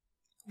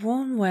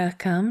Warm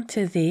welcome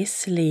to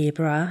this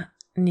Libra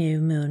New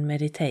Moon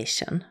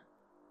Meditation.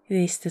 It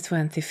is the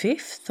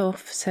 25th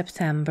of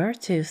September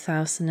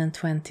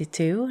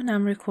 2022 and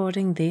I'm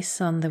recording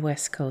this on the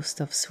west coast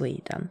of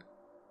Sweden.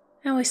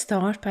 And we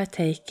start by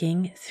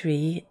taking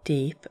 3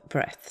 deep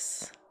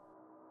breaths.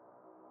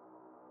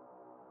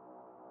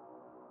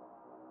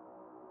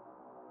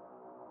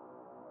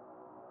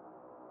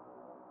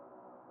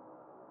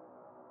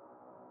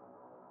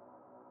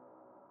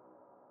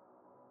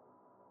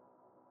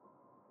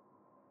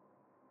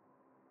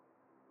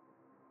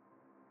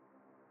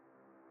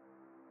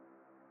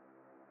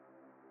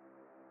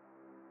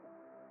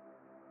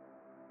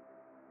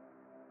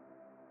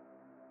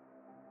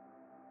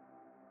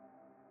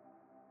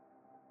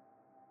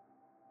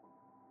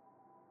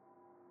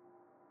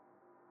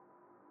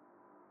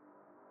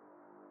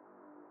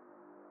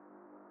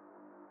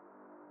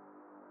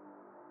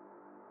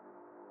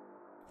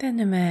 Then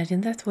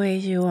imagine that where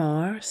you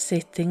are,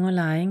 sitting or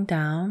lying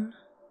down,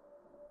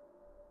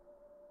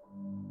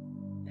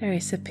 there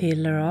is a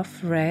pillar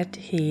of red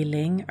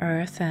healing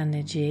earth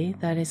energy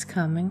that is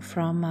coming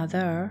from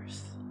Mother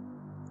Earth.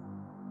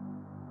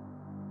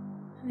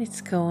 And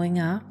it's going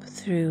up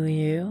through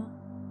you,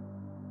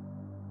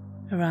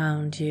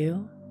 around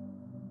you,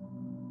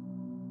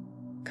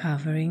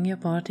 covering your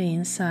body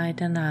inside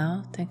and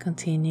out and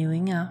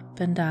continuing up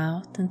and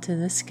out into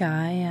the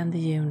sky and the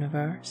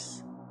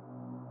universe.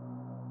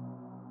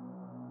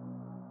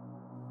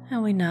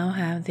 And we now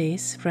have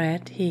this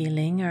red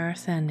healing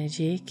earth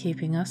energy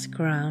keeping us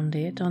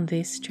grounded on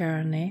this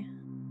journey.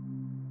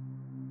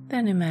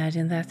 Then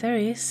imagine that there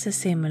is a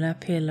similar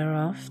pillar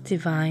of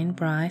divine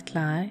bright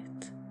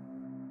light,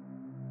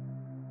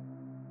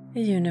 a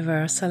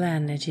universal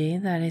energy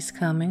that is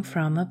coming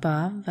from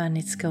above and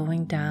it's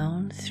going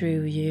down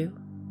through you,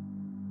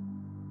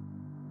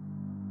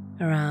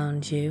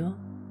 around you,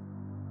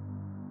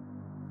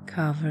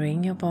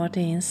 covering your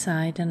body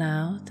inside and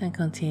out and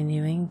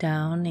continuing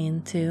down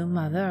into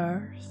Mother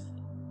Earth.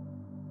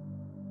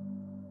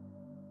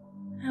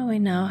 And we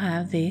now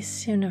have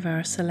this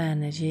universal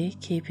energy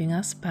keeping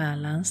us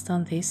balanced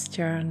on this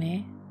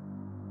journey.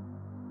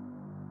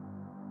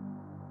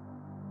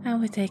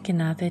 And we take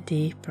another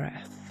deep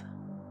breath.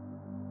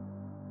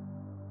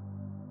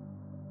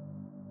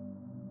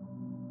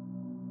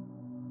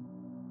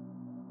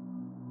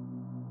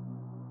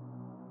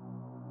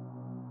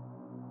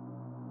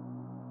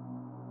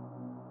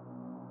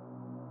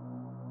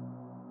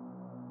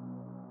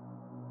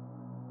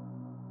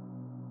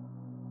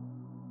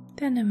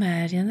 Then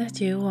imagine that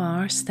you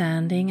are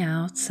standing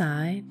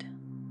outside.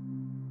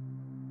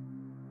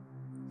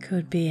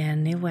 Could be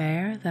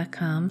anywhere that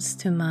comes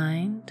to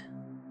mind,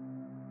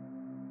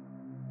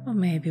 or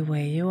maybe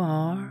where you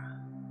are.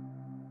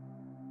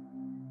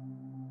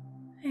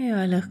 You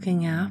are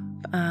looking up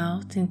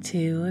out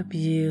into a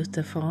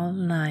beautiful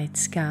night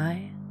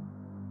sky.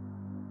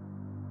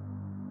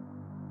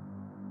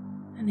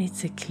 And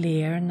it's a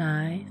clear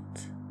night.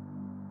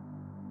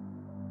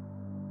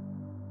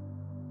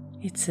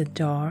 It's a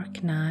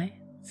dark night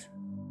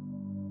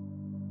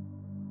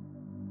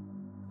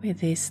with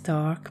this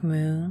dark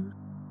moon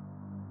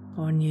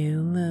or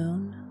new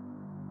moon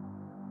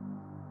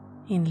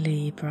in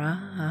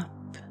Libra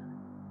up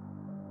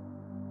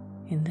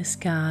in the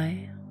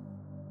sky.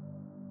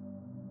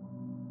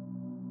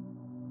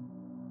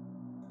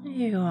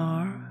 You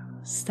are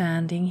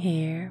standing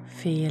here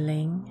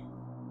feeling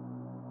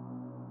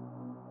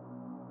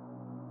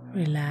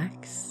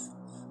relaxed,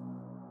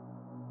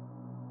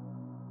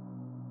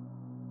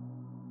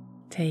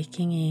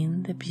 taking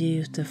in the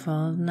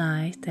beautiful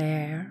night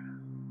air.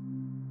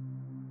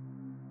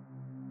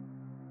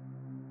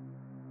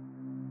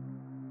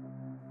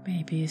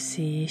 Maybe you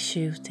see a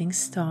shooting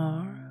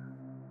star.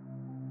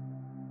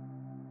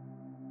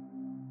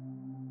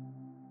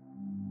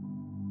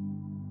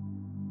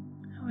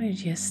 We're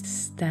just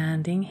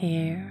standing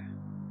here,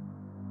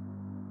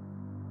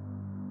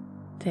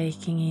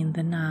 taking in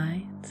the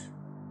night,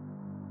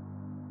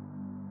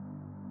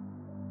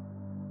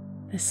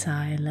 the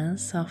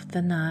silence of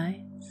the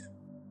night,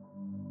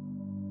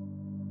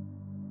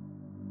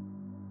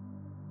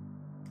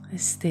 the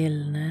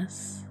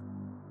stillness,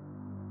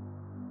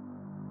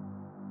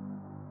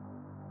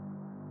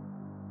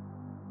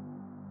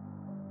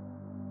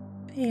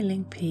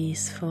 feeling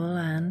peaceful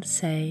and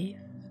safe.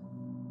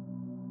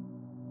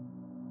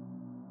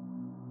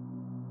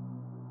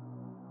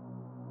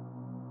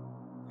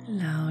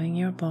 Allowing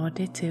your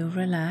body to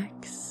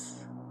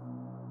relax.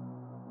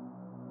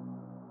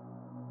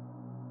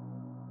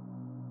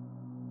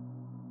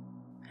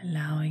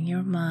 Allowing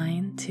your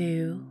mind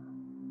to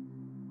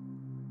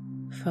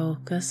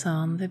focus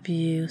on the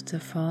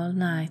beautiful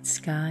night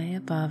sky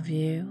above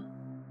you.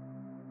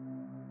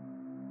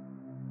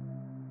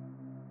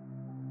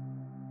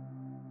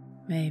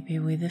 Maybe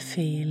with a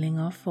feeling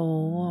of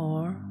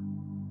awe or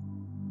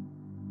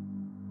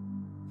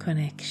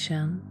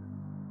connection.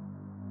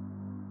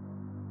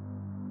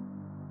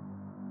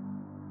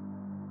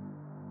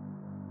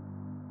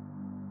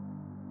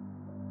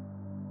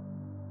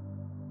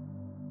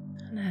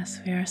 as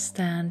we are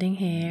standing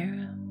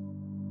here,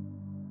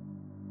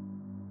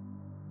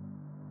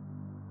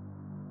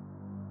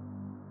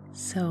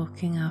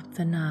 soaking up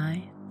the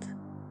night.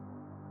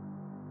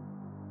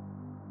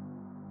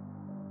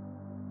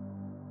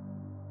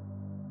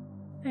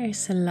 There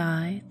is a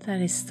light that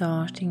is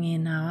starting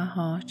in our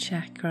heart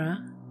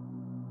chakra,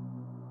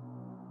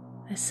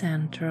 the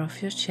center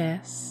of your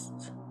chest,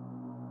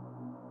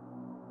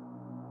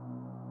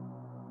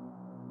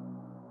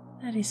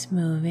 that is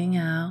moving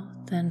out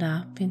and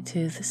up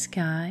into the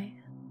sky,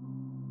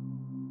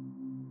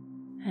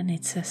 and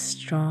it's a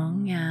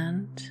strong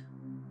and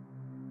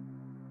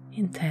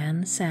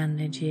intense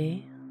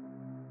energy.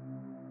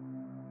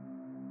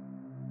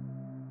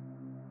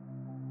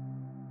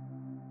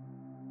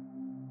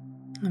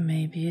 And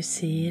maybe you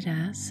see it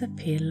as a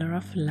pillar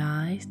of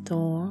light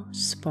or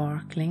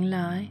sparkling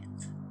light.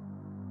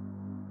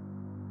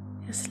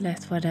 Just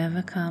let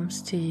whatever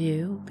comes to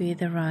you be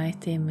the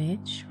right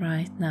image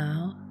right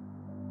now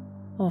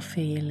or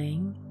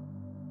feeling.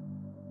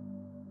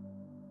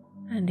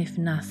 And if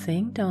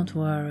nothing, don't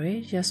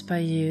worry, just by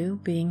you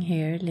being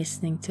here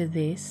listening to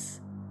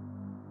this,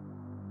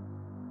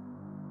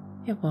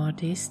 your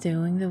body is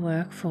doing the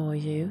work for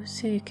you,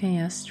 so you can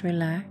just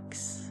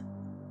relax.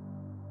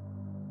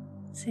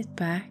 Sit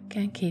back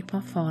and keep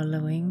on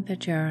following the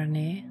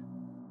journey.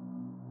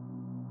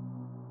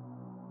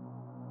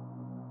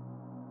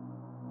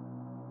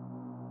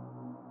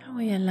 And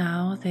we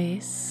allow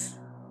this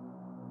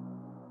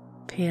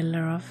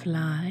pillar of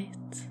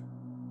light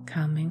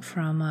coming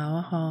from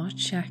our heart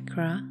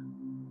chakra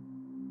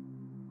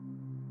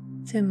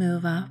to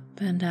move up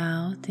and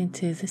out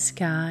into the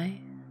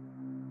sky,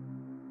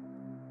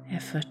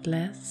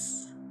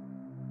 effortless,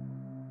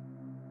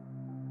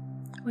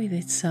 with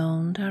its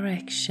own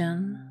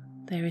direction.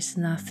 There is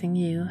nothing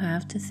you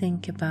have to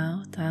think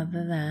about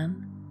other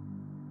than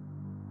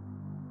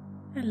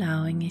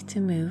allowing it to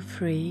move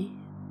free,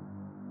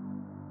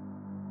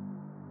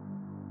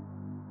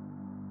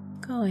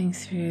 going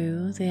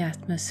through the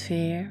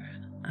atmosphere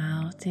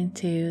out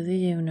into the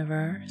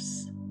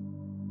universe.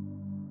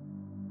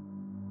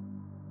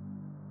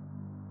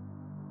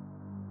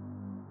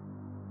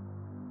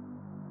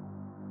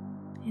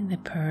 In the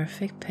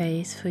perfect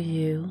pace for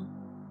you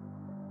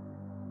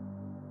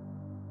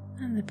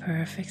and the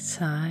perfect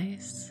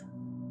size.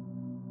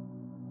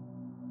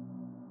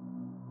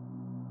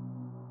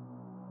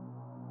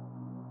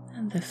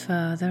 And the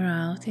further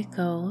out it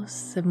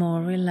goes, the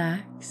more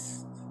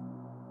relaxed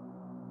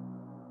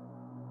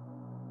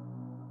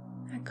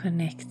and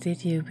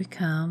connected you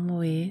become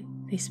with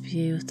this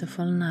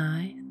beautiful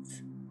night,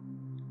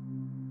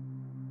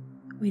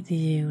 with the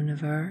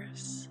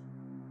universe,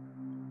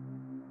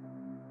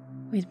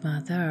 with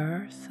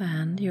Mother Earth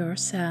and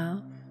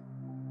yourself,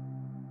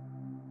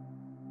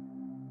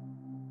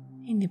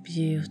 in the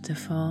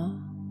beautiful,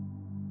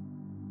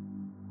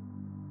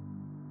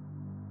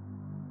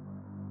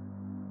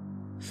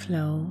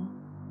 flow.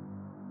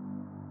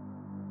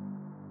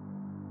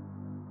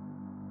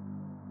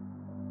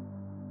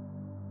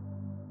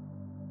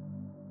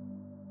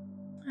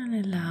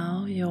 And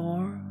allow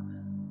your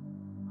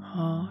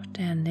heart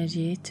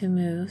energy to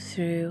move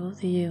through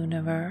the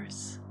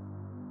universe.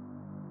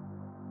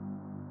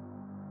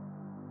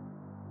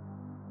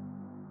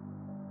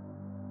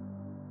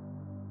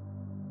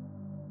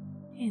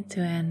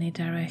 Into any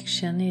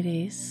direction it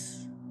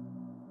is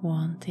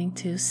wanting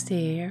to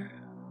steer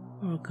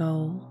or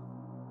go.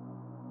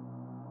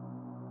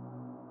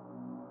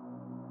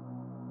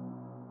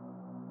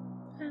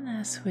 And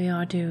as we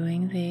are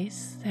doing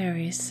this, there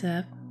is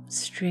a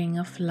string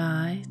of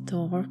light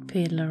or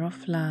pillar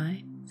of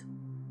light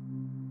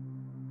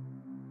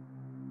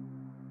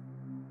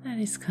that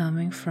is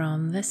coming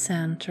from the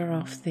center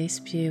of this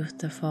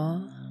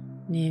beautiful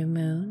new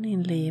moon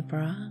in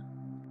Libra.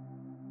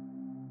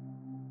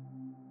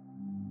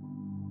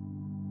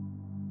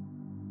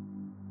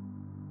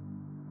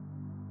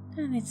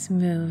 And it's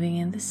moving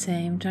in the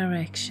same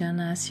direction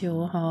as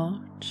your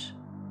heart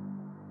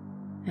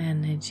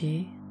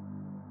energy,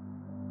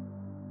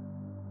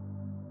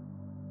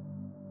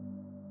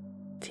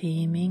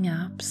 teaming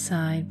up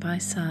side by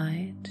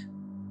side.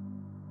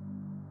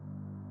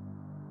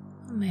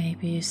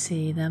 Maybe you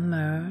see them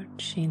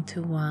merge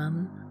into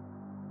one.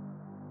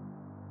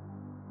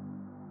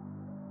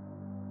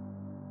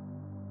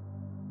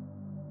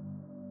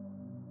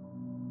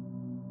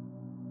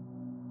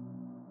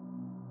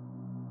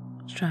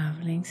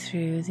 Traveling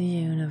through the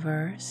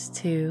universe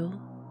to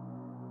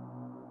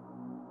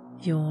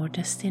your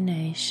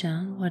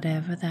destination,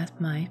 whatever that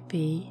might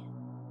be.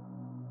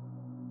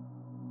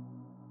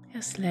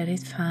 Just let it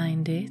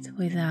find it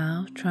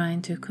without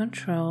trying to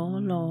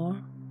control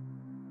or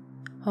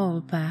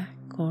hold back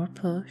or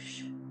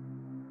push.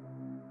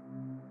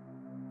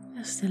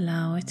 Just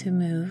allow it to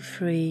move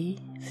free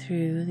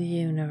through the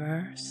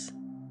universe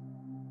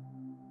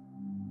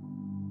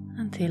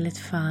until it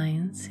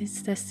finds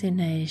its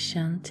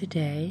destination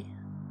today.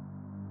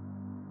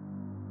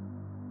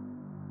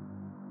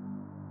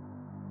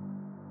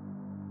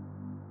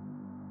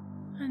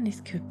 And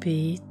it could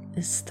be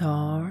a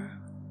star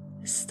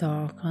the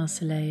star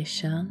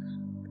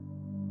constellation,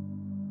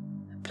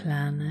 the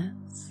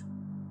planets,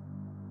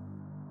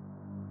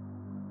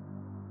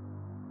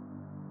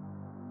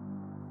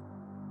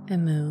 the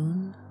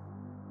moon,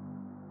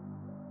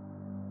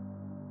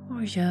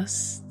 or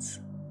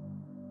just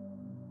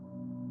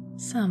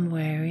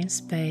somewhere in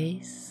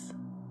space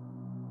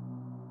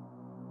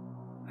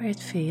where it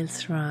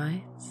feels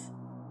right.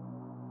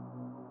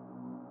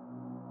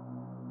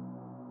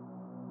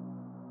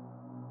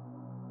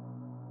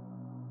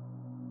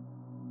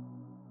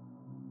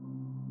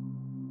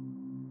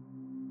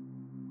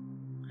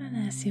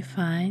 And as you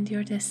find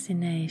your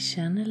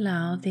destination,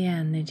 allow the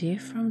energy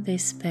from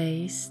this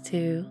space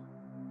to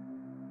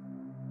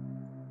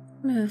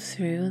move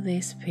through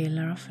this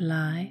pillar of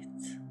light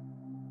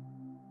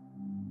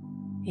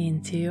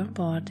into your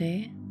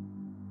body,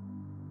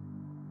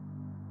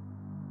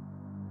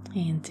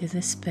 into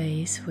the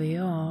space where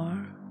you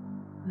are,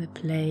 the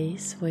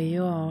place where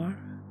you are.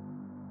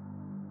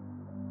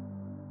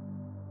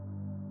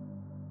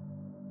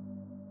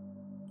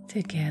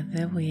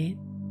 Together with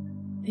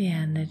the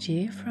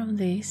energy from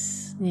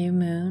this new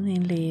moon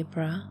in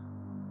Libra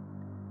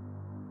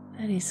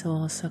that is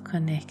also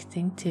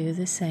connecting to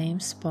the same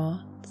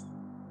spot,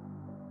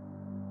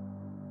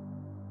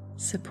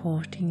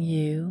 supporting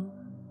you,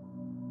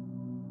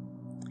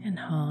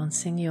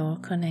 enhancing your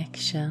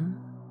connection,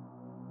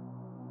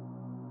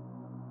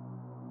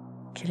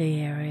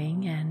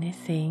 clearing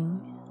anything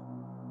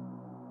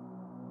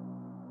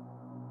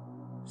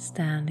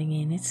standing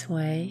in its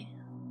way.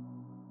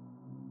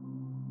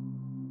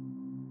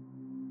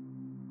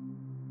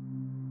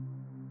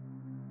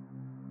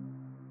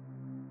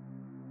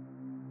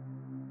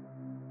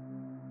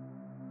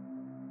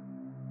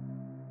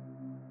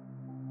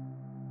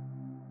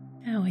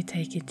 And we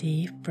take a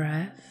deep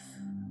breath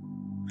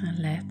and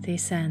let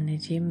this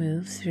energy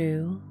move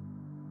through.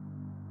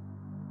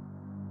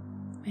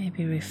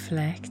 Maybe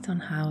reflect on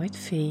how it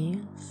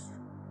feels.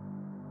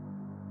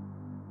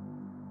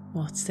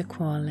 What's the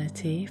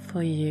quality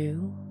for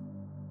you?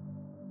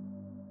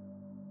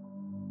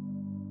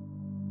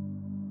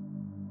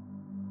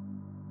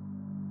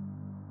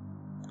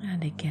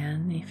 And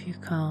again, if you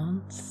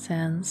can't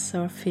sense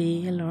or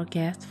feel or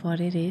get what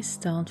it is,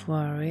 don't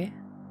worry.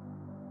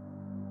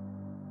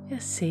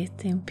 Just sit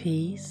in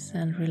peace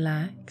and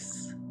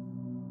relax.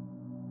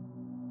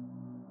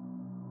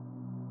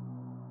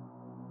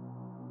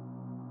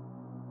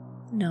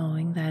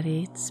 Knowing that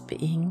it's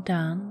being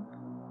done.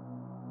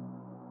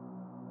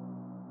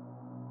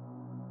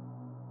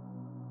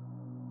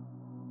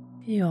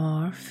 You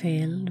are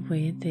filled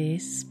with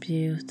this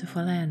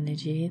beautiful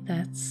energy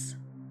that's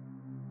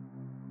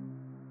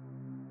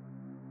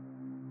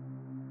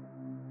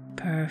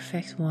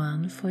perfect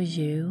one for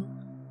you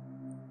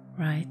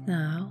right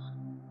now,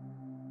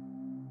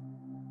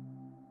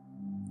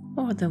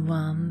 or the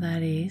one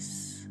that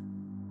is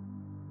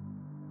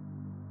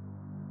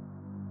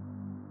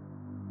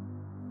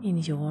in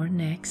your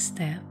next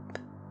step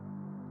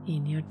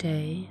in your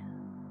day,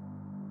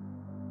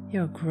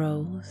 your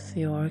growth,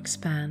 your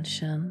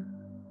expansion,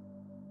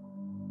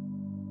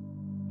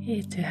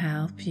 here to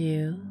help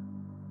you,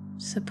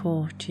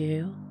 support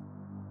you.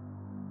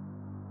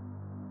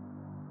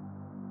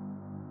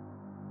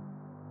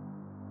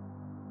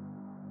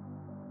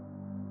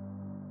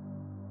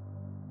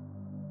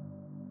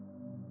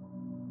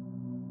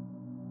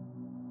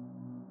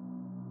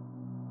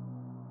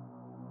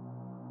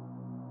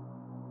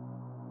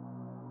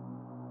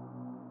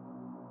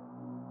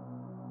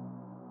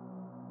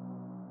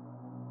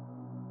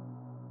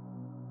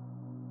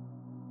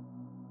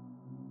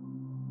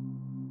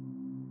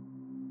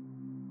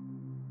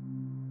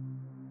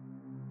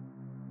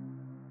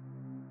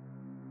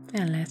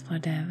 And let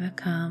whatever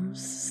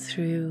comes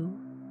through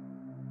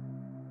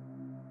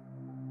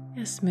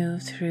just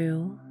move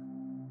through.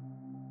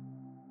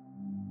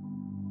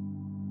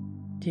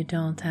 You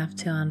don't have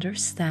to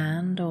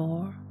understand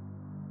or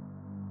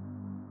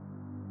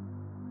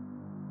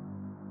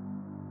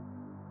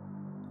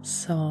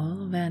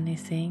solve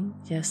anything,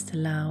 just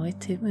allow it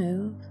to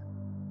move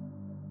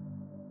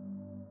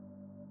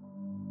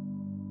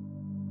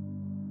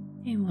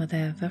in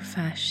whatever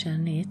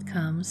fashion it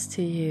comes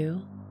to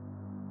you.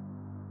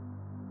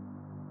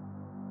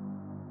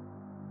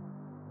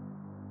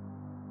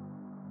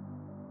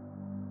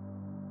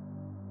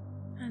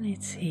 And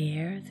it's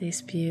here,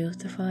 this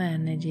beautiful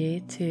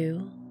energy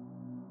to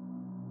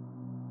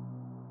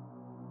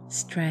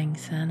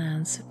strengthen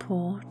and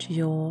support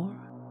your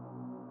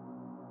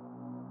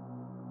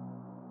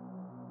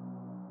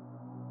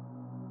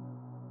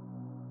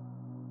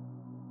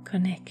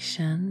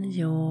connection,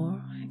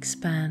 your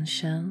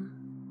expansion,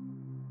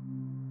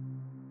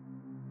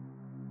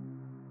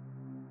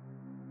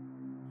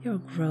 your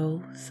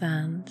growth,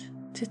 and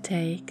to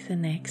take the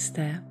next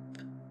step,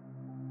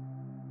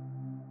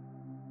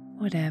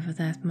 whatever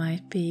that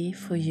might be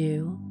for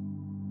you.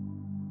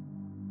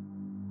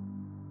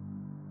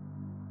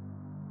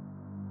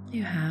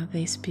 You have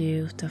this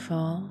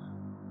beautiful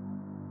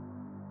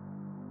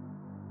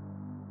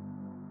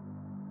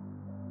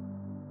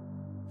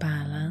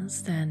balance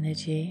balanced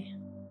energy.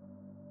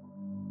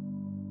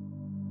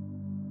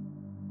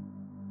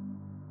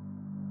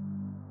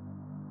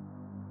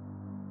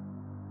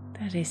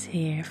 That is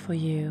here for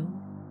you.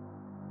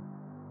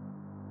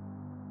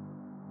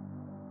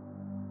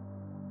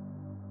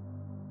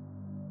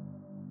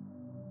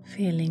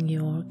 Filling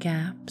your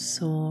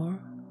gaps or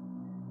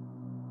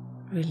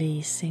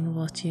releasing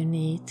what you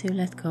need to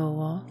let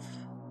go of.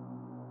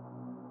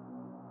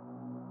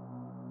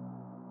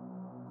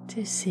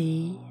 To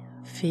see,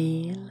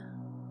 feel,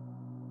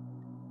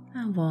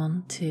 and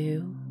want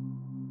to.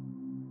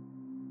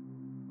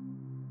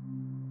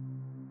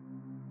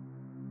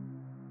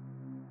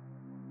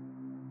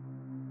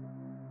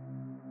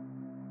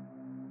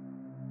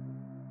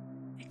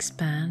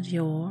 Expand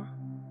your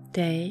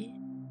day,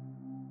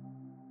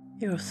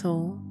 your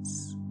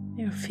thoughts,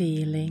 your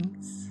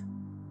feelings,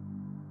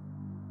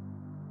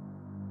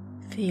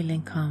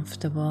 feeling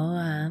comfortable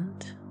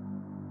and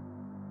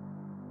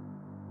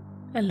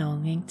a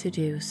longing to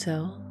do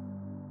so.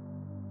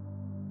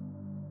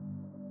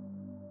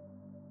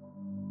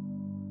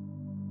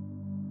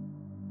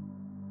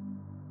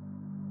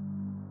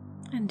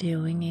 And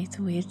doing it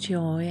with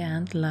joy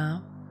and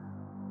love.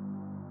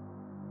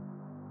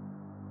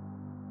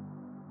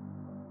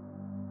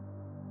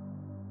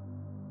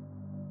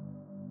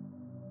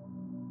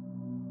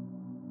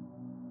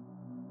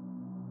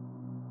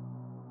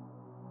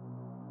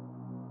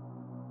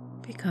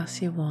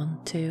 Because you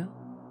want to.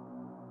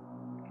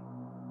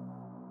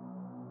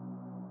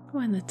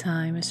 When the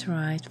time is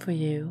right for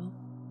you,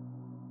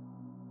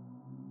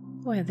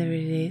 whether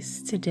it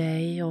is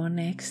today or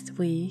next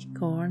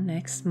week or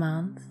next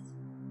month,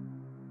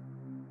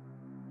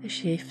 the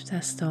shift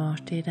has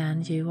started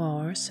and you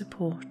are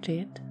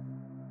supported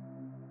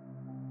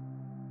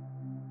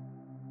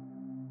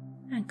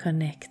and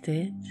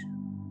connected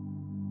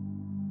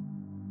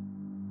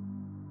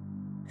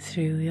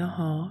through your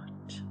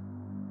heart,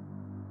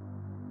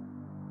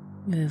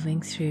 moving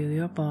through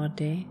your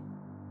body.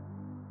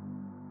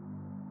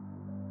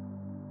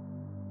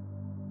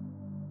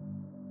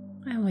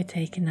 And we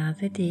take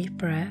another deep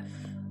breath.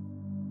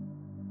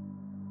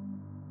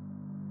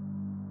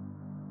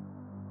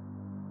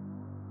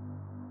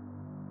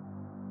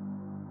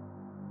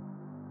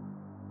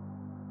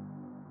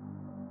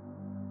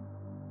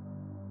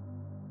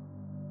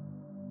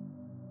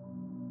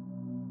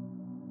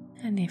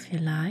 And if you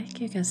like,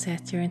 you can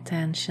set your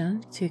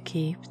intention to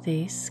keep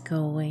this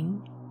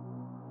going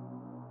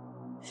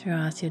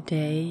throughout your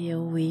day,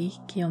 your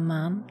week, your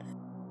month.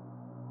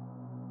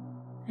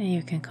 And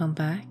you can come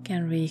back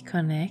and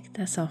reconnect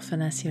as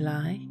often as you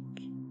like.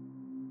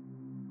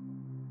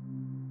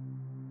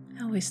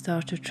 And we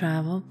start to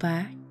travel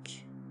back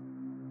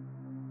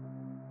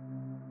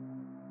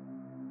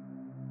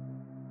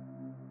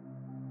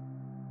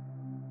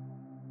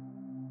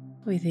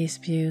with this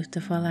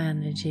beautiful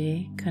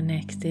energy,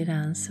 connected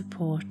and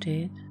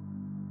supported,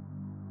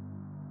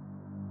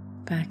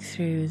 back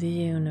through the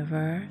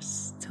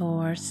universe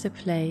towards the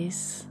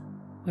place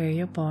where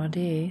your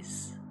body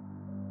is.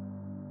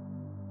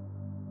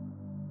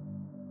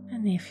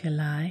 And if you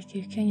like,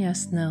 you can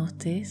just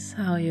notice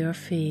how you're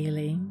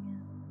feeling.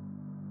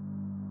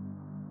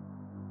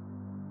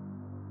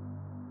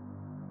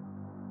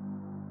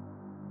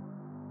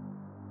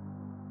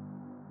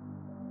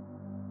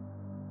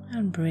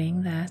 And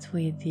bring that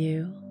with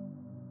you.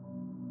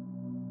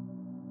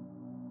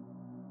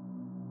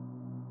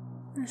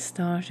 And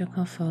start to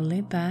come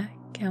fully back,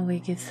 and we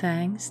give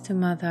thanks to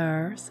Mother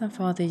Earth and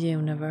Father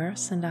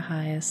Universe and the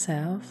Higher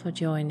Self for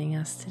joining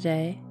us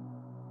today.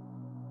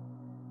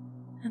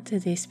 And to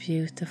this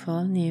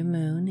beautiful new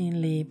moon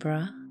in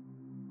Libra.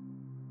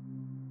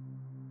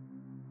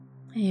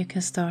 And you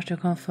can start to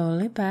come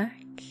fully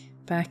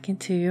back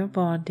into your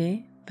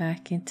body,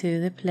 back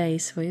into the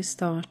place where you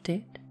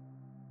started.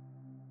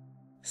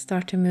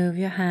 Start to move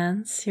your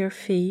hands, your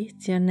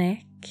feet, your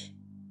neck.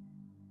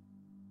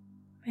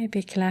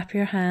 Maybe clap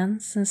your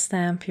hands and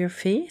stamp your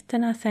feet,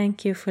 and I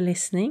thank you for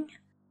listening.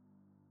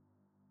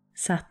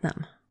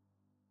 Satnam.